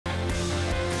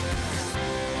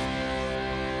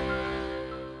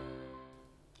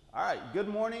right, good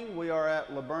morning. We are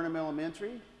at Laburnum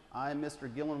Elementary. I'm Mr.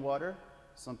 Gillenwater.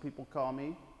 Some people call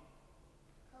me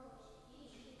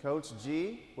Coach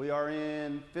G. We are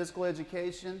in physical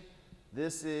education.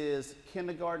 This is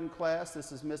kindergarten class.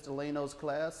 This is Miss DeLano's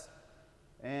class.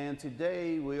 And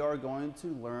today we are going to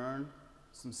learn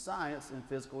some science in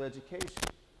physical education.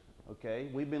 Okay,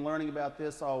 we've been learning about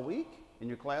this all week in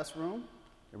your classroom,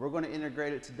 and we're going to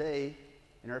integrate it today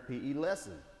in our PE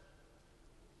lesson.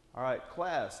 All right,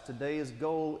 class, today's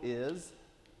goal is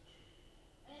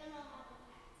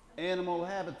animal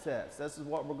habitats. This is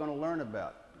what we're going to learn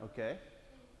about, okay?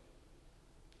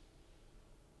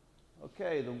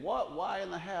 Okay, the what, why,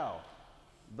 and the how.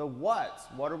 The what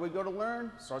are we going to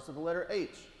learn? Starts with the letter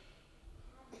H.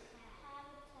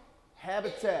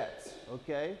 Habitats,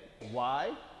 okay.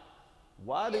 Why?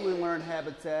 Why do we learn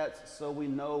habitats? So we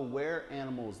know where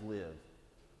animals live,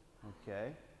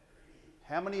 okay.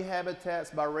 How many habitats,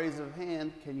 by raise of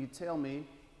hand, can you tell me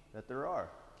that there are?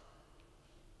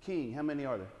 King, how many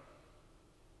are there?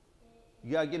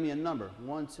 You gotta give me a number.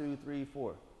 1, 2, 3,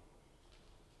 4.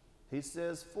 He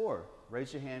says 4.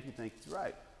 Raise your hand if you think he's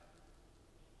right.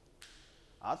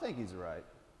 I think he's right.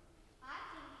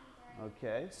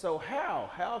 Okay, so how?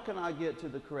 How can I get to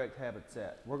the correct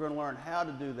habitat? We're going to learn how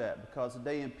to do that because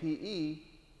today in PE,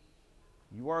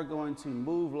 you are going to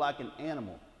move like an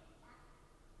animal.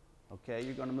 Okay,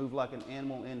 you're going to move like an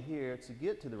animal in here to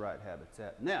get to the right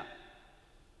habitat. Now,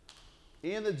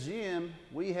 in the gym,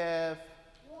 we have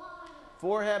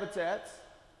 4 habitats.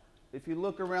 If you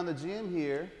look around the gym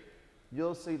here,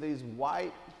 you'll see these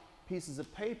white pieces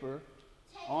of paper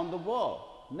on the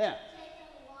wall. Now,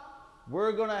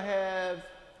 we're going to have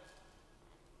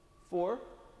 4.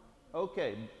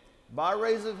 Okay, by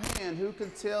raise of hand, who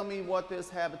can tell me what this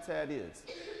habitat is?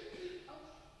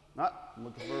 Not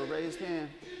looking for a raised hand.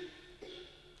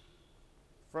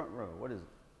 Front row, what is it?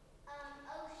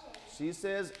 Ocean. She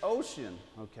says ocean.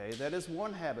 Okay, that is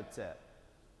one habitat.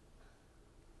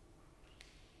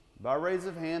 By raise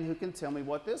of hand, who can tell me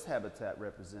what this habitat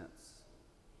represents?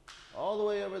 All the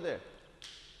way over there.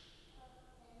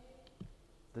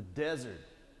 The desert.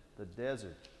 The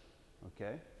desert.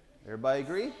 Okay, everybody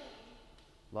agree?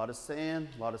 A lot of sand,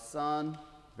 a lot of sun,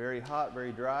 very hot,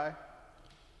 very dry.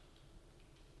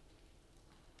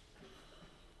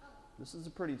 This is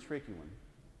a pretty tricky one.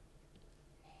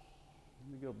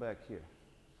 Let me go back here.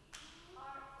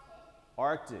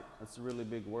 Arctic. That's a really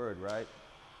big word, right?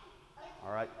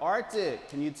 All right, Arctic.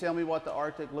 Can you tell me what the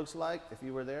Arctic looks like if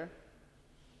you were there?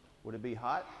 Would it be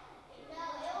hot?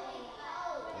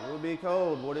 No, it would be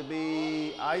cold. It would be cold. Would it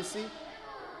be icy?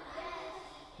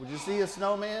 Would you see a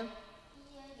snowman?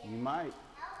 You might.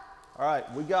 All right,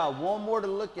 we got one more to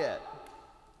look at.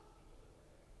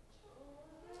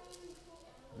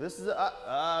 This is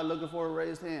looking for a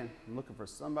raised hand. I'm looking for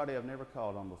somebody I've never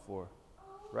called on before.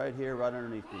 Right here, right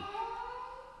underneath me.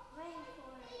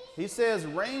 He says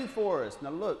rainforest. Now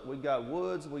look, we got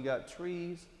woods, we got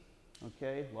trees.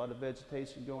 Okay, a lot of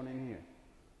vegetation going in here.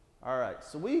 All right,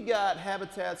 so we got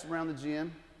habitats around the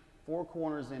gym, 4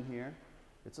 corners in here.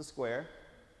 It's a square.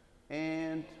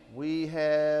 And we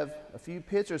have a few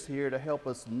pictures here to help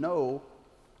us know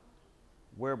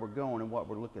where we're going and what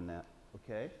we're looking at.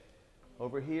 Okay.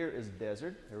 Over here is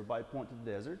desert. Everybody point to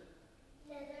the desert.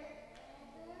 Desert.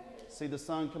 See the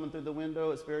sun coming through the window?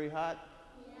 It's very hot.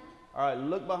 Yeah. All right,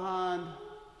 look behind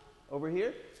over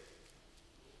here.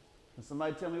 Can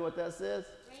somebody tell me what that says?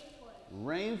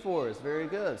 Rainforest. Rainforest. Very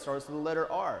good. Starts with the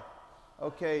letter R.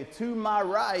 Okay, to my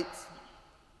right,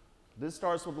 this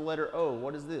starts with the letter O.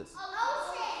 What is this?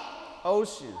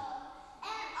 Ocean. Ocean.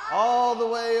 All the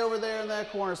way over there in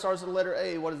that corner starts with the letter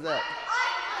A. What is that?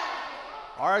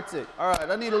 Arctic. All right,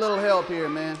 I need a little help here,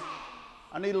 man.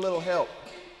 I need a little help.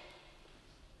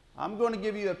 I'm going to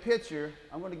give you a picture.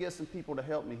 I'm going to get some people to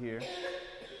help me here.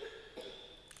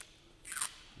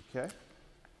 Okay.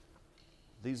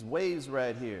 These waves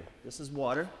right here. This is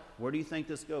water. Where do you think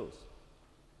this goes?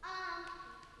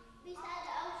 Beside the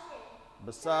ocean.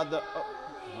 Beside the,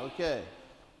 okay.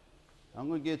 I'm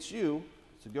going to get you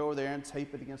to go over there and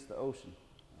tape it against the ocean.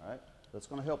 All right. That's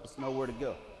going to help us know where to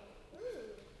go.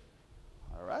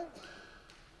 All right.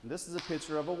 And this is a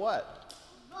picture of a what?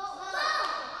 Boat.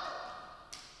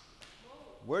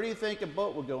 Where do you think a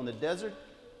boat would go? In the desert?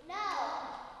 No.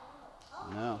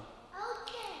 No.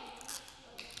 Ocean.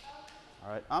 All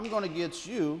right. I'm going to get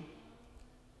you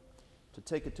to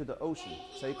take it to the ocean.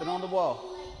 Tape it on the wall.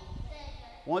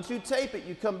 Once you tape it,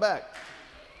 you come back.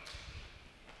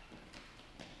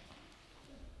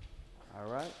 All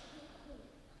right.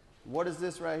 What is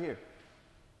this right here?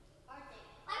 Arctic.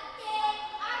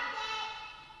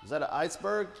 Is that an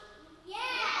iceberg? Yeah.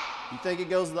 You think it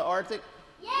goes to the Arctic?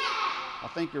 Yeah. I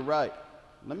think you're right.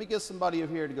 Let me get somebody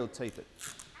over here to go tape it.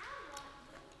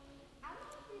 I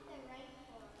want to do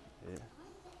the rainforest. Yeah.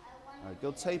 I want All right,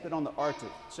 go tape it on the Arctic.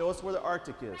 Show us where the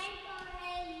Arctic is.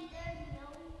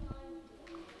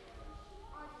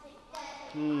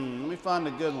 Let me find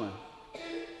a good one.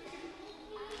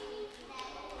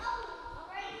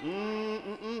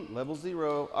 Level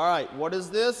 0. All right, what is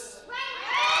this?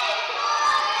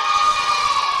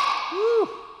 Woo.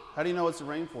 How do you know it's a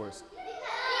rainforest?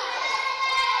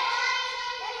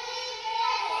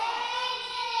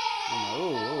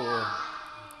 Ooh.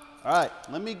 All right,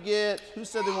 let me get, who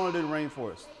said they want to do the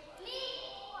rainforest?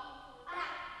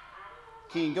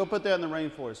 Keen, go put that in the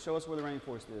rainforest. Show us where the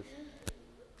rainforest is.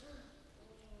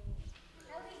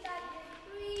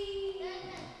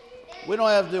 We don't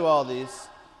have to do all these.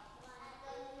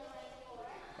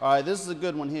 All right, this is a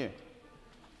good one here.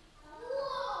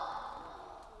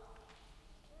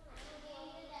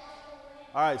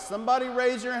 All right, somebody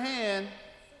raise your hand.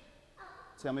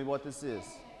 Tell me what this is.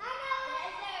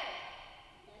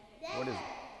 What is it?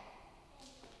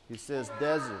 He says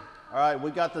desert. All right, we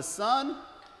got the sun,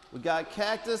 we got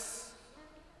cactus,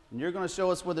 and you're going to show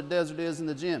us where the desert is in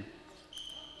the gym.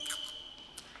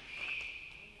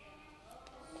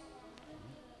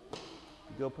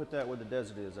 Go put that where the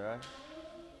desert is, all right?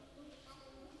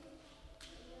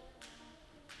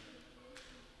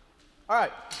 All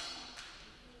right.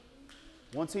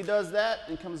 Once he does that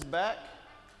and comes back,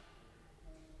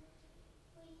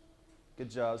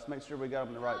 good job. Let's make sure we got him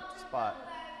in the right spot.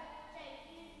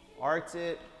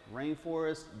 Arctic,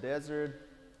 rainforest, desert,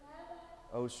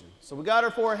 ocean. So we got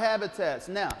our 4 habitats.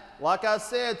 Now, like I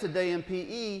said today in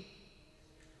PE,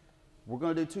 we're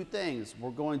going to do 2 things.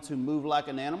 We're going to move like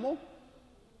an animal.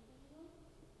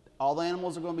 All the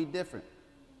animals are going to be different.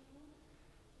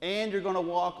 And you're going to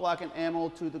walk like an animal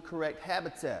to the correct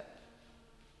habitat.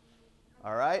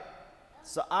 All right?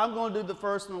 So I'm going to do the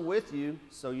first one with you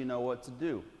so you know what to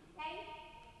do.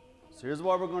 So here's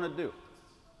what we're going to do.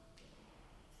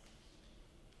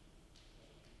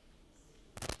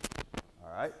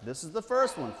 All right, this is the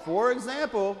first one. For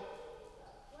example,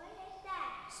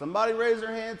 somebody raise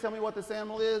their hand, tell me what this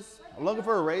animal is. I'm looking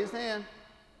for a raised hand.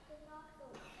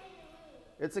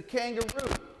 It's a kangaroo.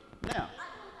 Now,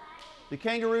 do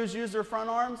kangaroos use their front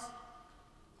arms?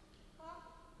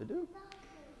 They do.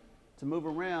 To move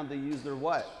around, they use their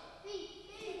what?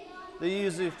 They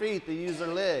use their feet, they use their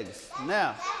legs.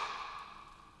 Now,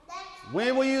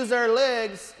 when we use our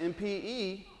legs in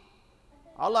PE,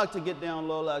 I like to get down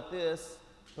low like this,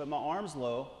 put my arms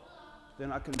low,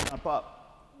 then I can jump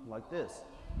up like this.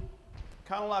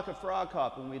 Kind of like a frog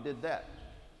hop when we did that.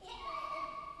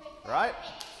 Right?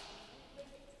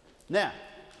 Now,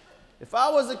 if I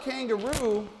was a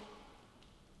kangaroo,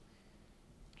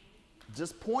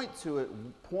 just point to it.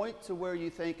 Point to where you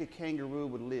think a kangaroo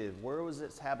would live. Where was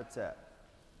its habitat?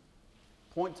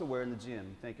 Point to where in the gym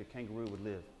you think a kangaroo would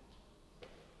live.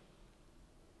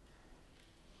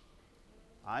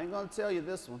 I ain't going to tell you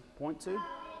this one. Point to.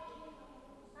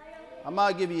 I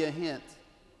might give you a hint.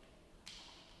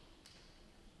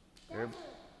 There.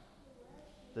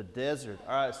 The desert.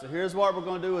 All right, so here's what we're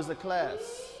going to do as a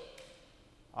class.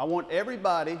 I want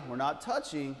everybody, we're not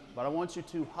touching, but I want you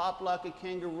to hop like a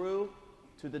kangaroo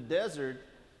to the desert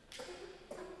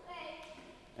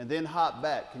and then hop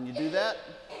back. Can you do that?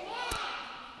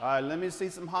 All right, let me see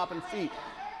some hopping feet.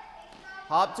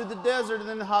 Hop to the desert and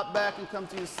then hop back and come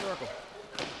to your circle.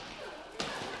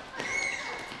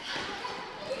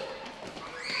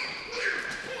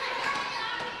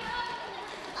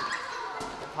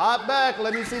 Hop back,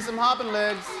 let me see some hopping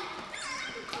legs.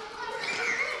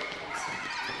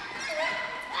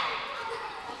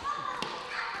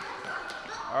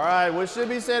 All right, we should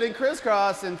be setting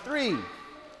crisscross in 3,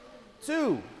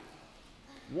 2,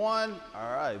 1.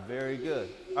 All right, very good.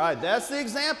 All right, that's the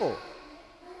example.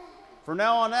 From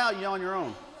now on out, you're on your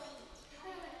own.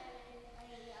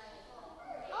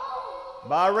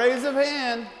 By raise of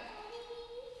hand,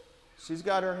 she's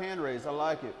got her hand raised. I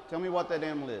like it. Tell me what that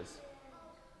animal is.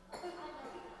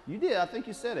 You did, I think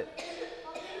you said it.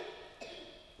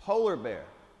 Polar bear.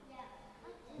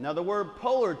 Now the word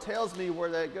polar tells me where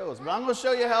that goes, but I'm going to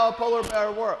show you how a polar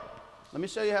bear works. Let me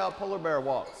show you how a polar bear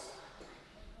walks.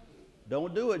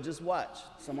 Don't do it, just watch.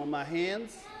 So I'm on my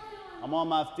hands, I'm on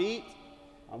my feet,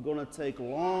 I'm going to take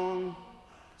long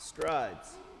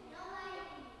strides.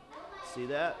 See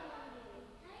that?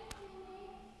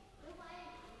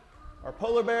 Are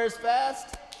polar bears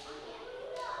fast?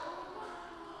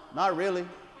 Not really.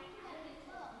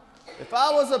 If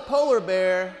I was a polar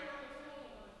bear,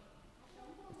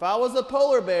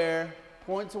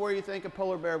 point to where you think a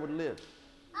polar bear would live.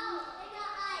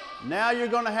 Now you're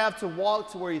going to have to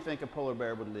walk to where you think a polar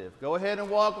bear would live. Go ahead and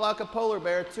walk like a polar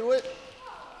bear to it.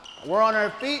 We're on our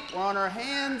feet, we're on our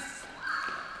hands.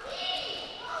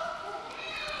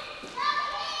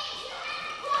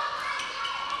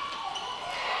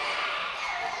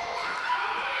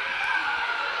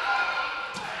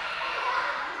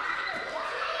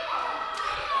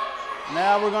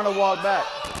 Now we're going to walk back.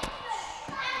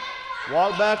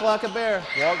 Walk back like a bear.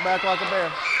 Walk back like a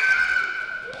bear.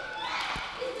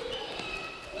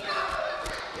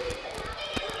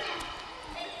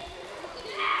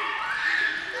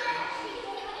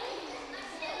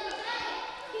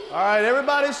 All right,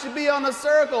 everybody should be on a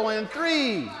circle in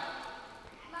 3,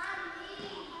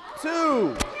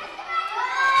 2,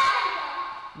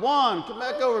 1. Come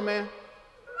back over, man.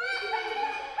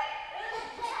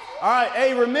 All right,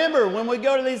 hey, remember, when we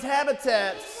go to these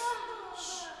habitats,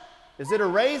 is it a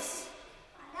race?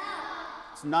 No.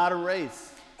 It's not a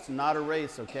race. It's not a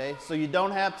race, okay? So you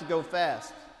don't have to go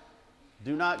fast.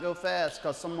 Do not go fast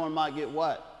because someone might get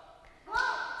what? Bumped.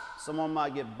 Someone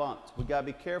might get bumped. We got to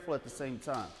be careful at the same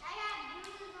time. I got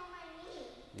bruises on my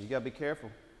knee. You got to be careful,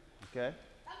 okay?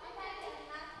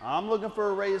 I'm looking for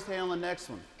a raised hand on the next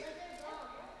one.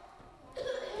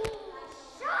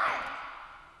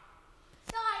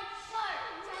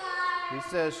 He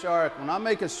says shark. When I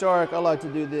make a shark, I like to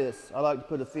do this. I like to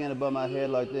put a fin above my head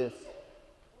like this.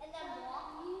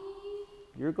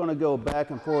 You're going to go back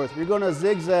and forth. You're going to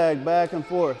zigzag back and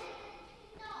forth.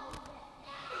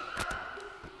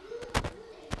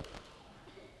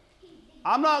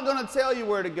 I'm not going to tell you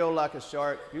where to go like a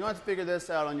shark. You're going to have to figure this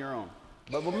out on your own.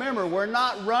 But remember, we're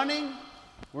not running.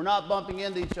 We're not bumping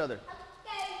into each other.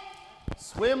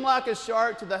 Swim like a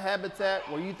shark to the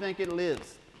habitat where you think it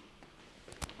lives.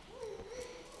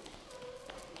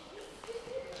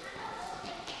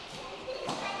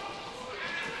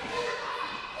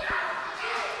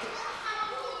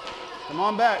 Come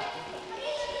on back.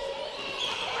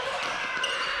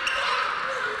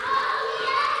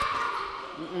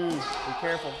 Be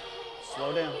careful.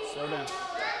 Slow down, slow down.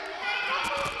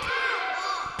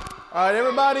 All right,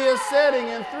 everybody is setting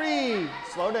in 3.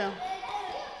 Slow down.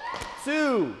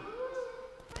 2,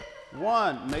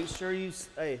 1. Make sure you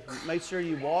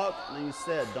walk and then you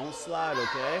set. Don't slide,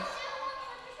 okay?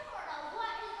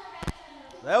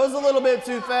 That was a little bit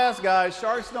too fast, guys.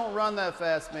 Sharks don't run that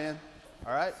fast, man.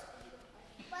 All right?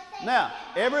 Now,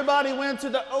 everybody went to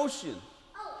the ocean.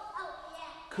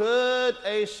 Could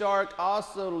a shark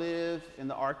also live in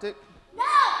the Arctic? No!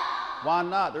 Why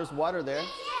not? There's water there.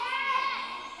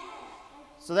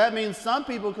 So that means some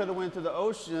people could have went to the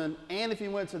ocean, and if you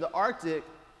went to the Arctic,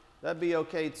 that'd be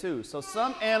okay too. So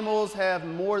some animals have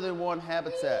more than one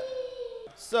habitat.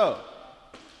 So,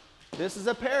 this is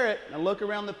a parrot. Now look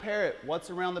around the parrot. What's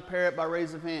around the parrot by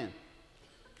raise of hand?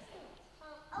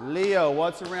 Leo,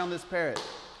 what's around this parrot?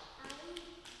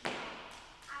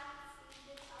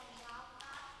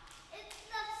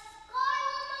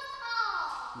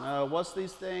 No, what's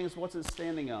these things? What's it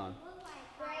standing on?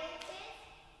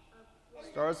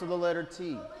 Starts with the letter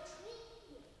T.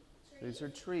 These are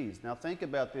trees. Now think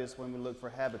about this when we look for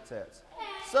habitats.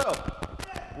 So,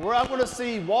 we're not going to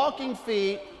see walking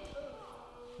feet.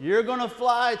 You're going to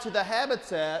fly to the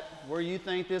habitat where you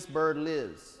think this bird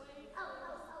lives.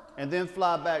 And then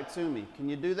fly back to me. Can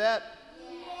you do that?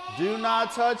 Do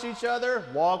not touch each other.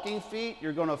 Walking feet.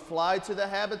 You're going to fly to the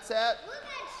habitat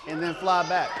and then fly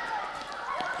back.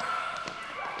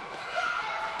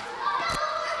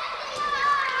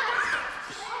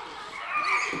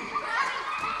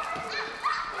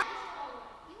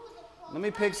 Let me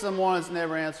pick someone that's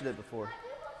never answered it before.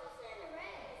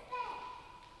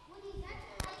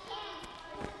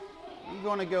 I'm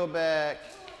going to go back.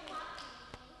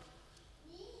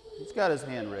 He's got his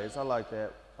hand raised. I like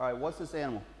that. All right, what's this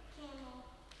animal?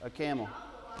 A camel.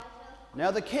 Now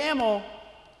the camel's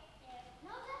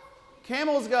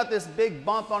got this big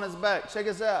bump on his back. Check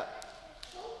this out.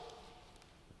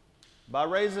 By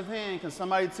raise of hand, can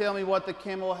somebody tell me what the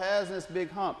camel has in this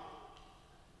big hump?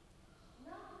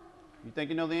 You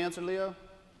think you know the answer, Leo?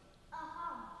 A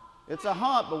hump. It's a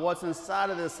hump, but what's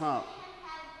inside of this hump?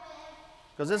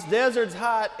 Because this desert's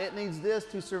hot, it needs this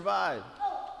to survive.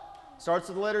 Starts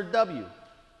with the letter W.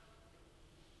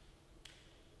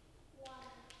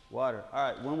 Water. All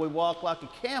right, when we walk like a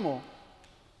camel,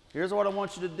 here's what I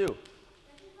want you to do.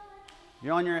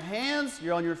 You're on your hands,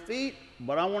 you're on your feet,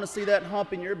 but I want to see that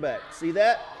hump in your back. See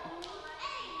that?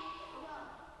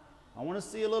 I want to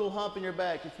see a little hump in your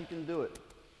back if you can do it.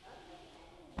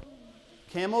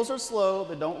 Camels are slow,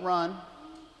 they don't run.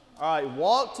 All right,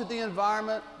 walk to the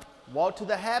environment, walk to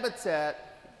the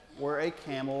habitat where a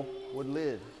camel would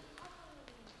live.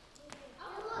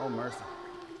 Oh, mercy.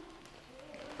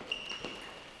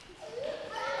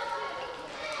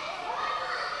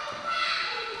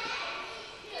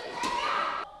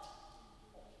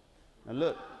 Now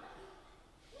look,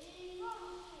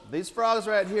 these frogs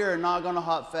right here are not going to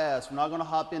hop fast. We're not going to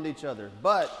hop into each other.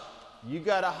 But you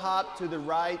got to hop to the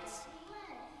right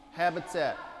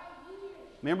habitat.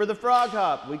 Remember the frog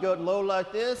hop. We go low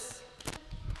like this,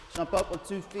 jump up with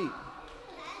 2 feet.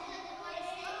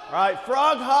 All right,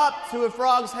 frog hop to a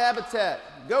frog's habitat.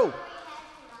 Go.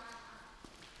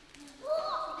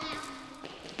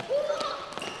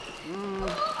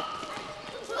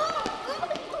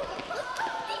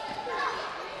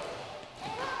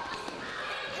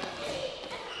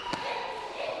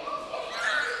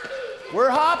 We're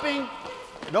hopping.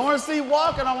 Don't want to see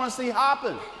walking, I want to see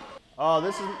hopping. Oh,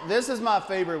 this is my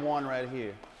favorite one right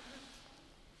here.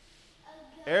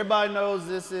 Everybody knows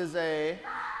this is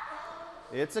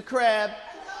it's a crab.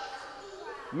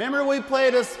 Remember we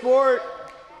played a sport?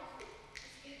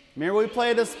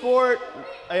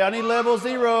 Hey, I need level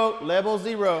 0, level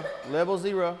 0, level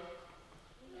 0.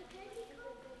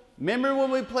 Remember when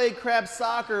we played crab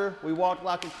soccer, we walked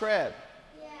like a crab?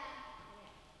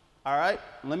 All right,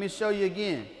 let me show you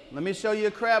again. Let me show you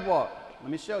a crab walk. Let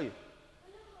me show you.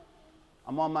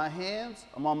 I'm on my hands,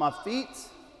 I'm on my feet,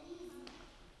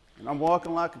 and I'm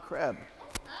walking like a crab.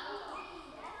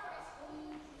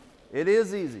 It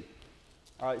is easy.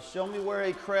 All right, show me where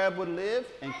a crab would live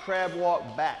and crab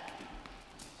walk back.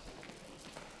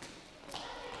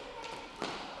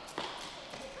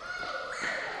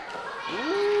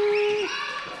 Ooh.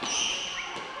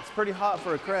 It's pretty hot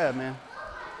for a crab, man.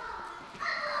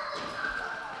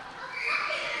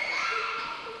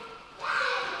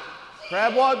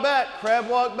 Crab walk back, crab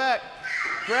walk back.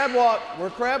 Crab walk, we're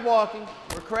crab walking,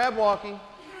 we're crab walking.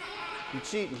 You're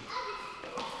cheating.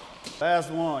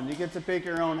 Last one, you get to pick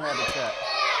your own habitat.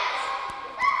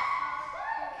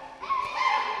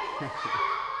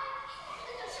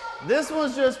 This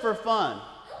one's just for fun.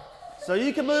 So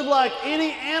you can move like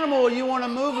any animal you want to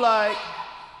move like.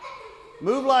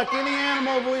 Move like any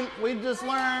animal we just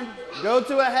learned. Go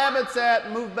to a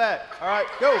habitat, move back. All right,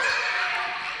 go.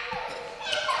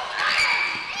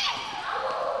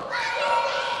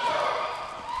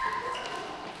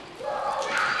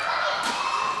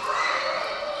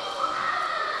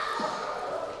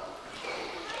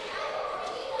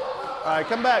 All right,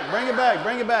 come back, bring it back,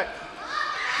 bring it back.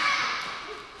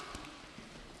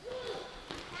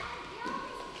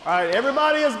 All right,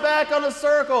 everybody is back on a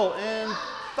circle in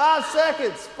 5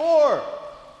 seconds. 4,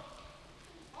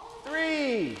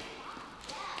 3,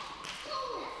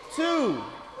 2,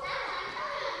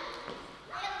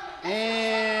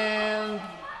 and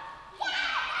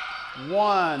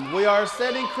 1. We are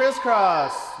setting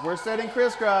crisscross. We're setting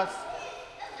crisscross.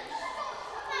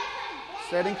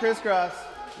 Setting crisscross.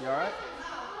 You all right?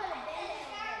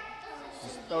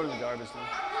 Just throw it in the garbage now.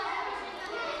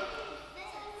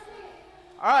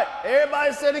 All right,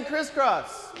 everybody sitting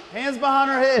crisscross. Hands behind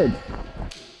our head.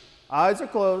 Eyes are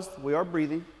closed. We are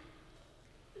breathing.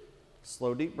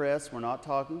 Slow, deep breaths. We're not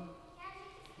talking.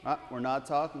 We're not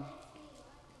talking.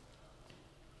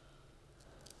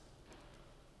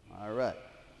 All right.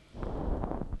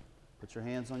 Put your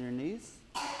hands on your knees.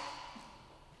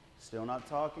 Still not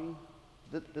talking.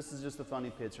 This is just a funny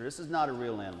picture. This is not a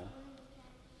real animal.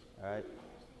 All right?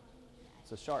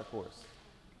 It's a shark horse.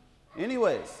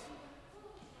 Anyways,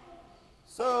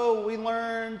 so we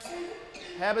learned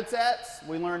habitats.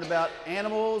 We learned about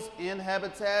animals in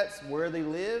habitats, where they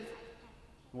live.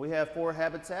 We have 4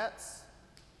 habitats.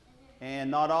 And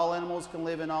not all animals can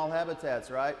live in all habitats,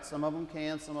 right? Some of them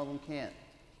can, some of them can't.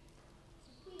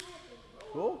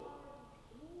 Cool?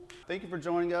 Thank you for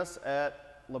joining us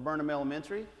at Laburnum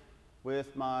Elementary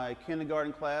with my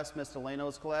kindergarten class, Miss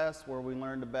DeLano's class, where we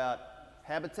learned about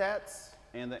habitats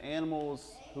and the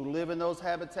animals who live in those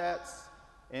habitats,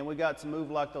 and we got to move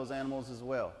like those animals as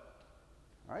well.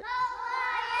 All right?